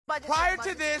Prior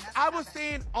to this, I was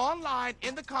seeing online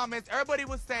in the comments, everybody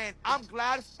was saying, I'm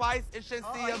glad Spice and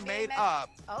Shenseea made up.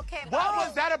 Okay. What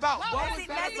was that about?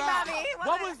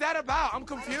 What was that about? I'm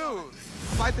confused.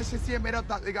 Spice and Shenseea made up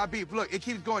that they got beef. Look, it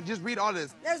keeps going. Just read all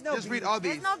this. There's no Just beef. read all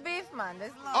these. There's no beef, man.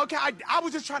 There's no. Okay, I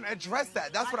was just trying to address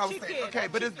that. That's what I was saying. Okay,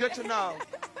 but it's good to know.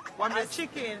 One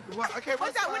chicken. Okay,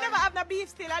 what's that? We never have no beef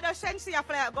still. I know Shenseea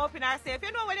fly go up in herself.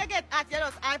 You know when you get at, you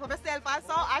just hype up yourself and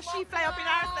so as she fly up in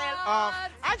herself.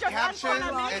 I just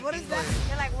unfollow me. What is that?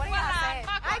 You're like, what are you saying?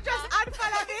 I just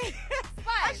unfollow me.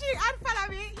 And she unfollow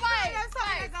me.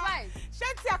 Spice.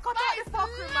 Shenseea, cut out the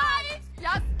fuckery, man.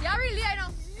 Yeah, really, I know.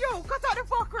 You, cut out the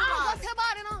fuckery, man. What's your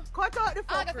body, no? Cut out the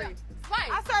fuckery.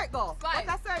 Spice. I saw it go. Spice. What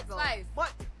I saw it go. Spice.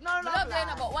 But, no, Love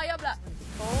you, but why you black?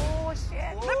 Oh, shit.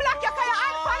 Me black, you can't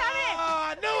unfollow me.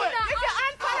 I knew it. If you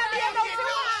unfollow me, you don't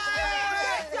feel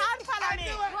if you unfollow me.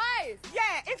 Spice.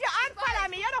 Yeah, if you unfollow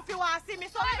me, you don't feel want to see me,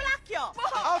 so I block you.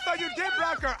 Oh, so you did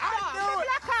block her. I knew it.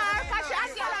 Block her, because she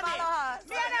unfollow me.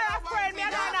 Me and her are friends, me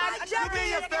and her are You mean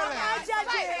your feelings?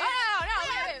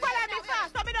 Follow me fast,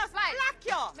 so me just block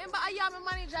you. Remember, I am a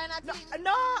manager and a team.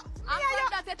 No. I'm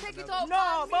that they take it out.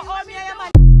 No, but all me and your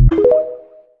man.